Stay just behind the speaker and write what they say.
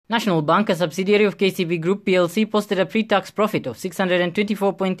National Bank, a subsidiary of KCB Group plc, posted a pre-tax profit of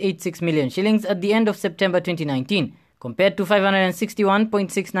 624.86 million shillings at the end of September 2019, compared to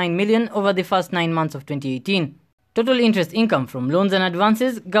 561.69 million over the first 9 months of 2018. Total interest income from loans and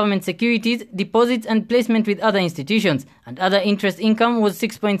advances, government securities, deposits and placement with other institutions and other interest income was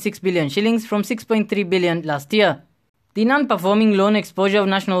 6.6 billion shillings from 6.3 billion last year. The non-performing loan exposure of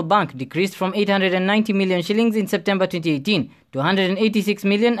National Bank decreased from 890 million shillings in September 2018 to 186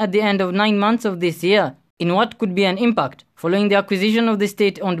 million at the end of 9 months of this year, in what could be an impact following the acquisition of the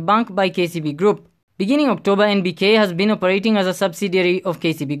state-owned bank by KCB Group. Beginning October, NBK has been operating as a subsidiary of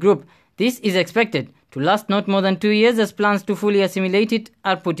KCB Group. This is expected to last not more than 2 years as plans to fully assimilate it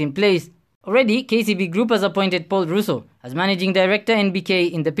are put in place. Already, KCB Group has appointed Paul Russo as Managing Director NBK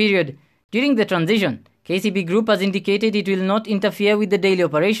in the period. During the transition, KCB Group has indicated it will not interfere with the daily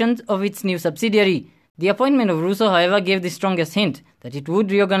operations of its new subsidiary. The appointment of Russo, however, gave the strongest hint that it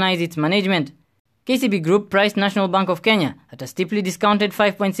would reorganize its management. KCB Group priced National Bank of Kenya at a steeply discounted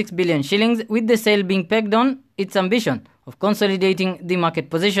 5.6 billion shillings, with the sale being pegged on its ambition of consolidating the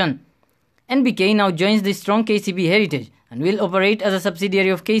market position. NBK now joins the strong KCB heritage and will operate as a subsidiary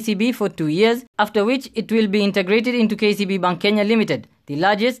of KCB for 2 years, after which it will be integrated into KCB Bank Kenya Limited, the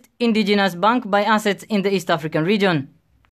largest indigenous bank by assets in the East African region.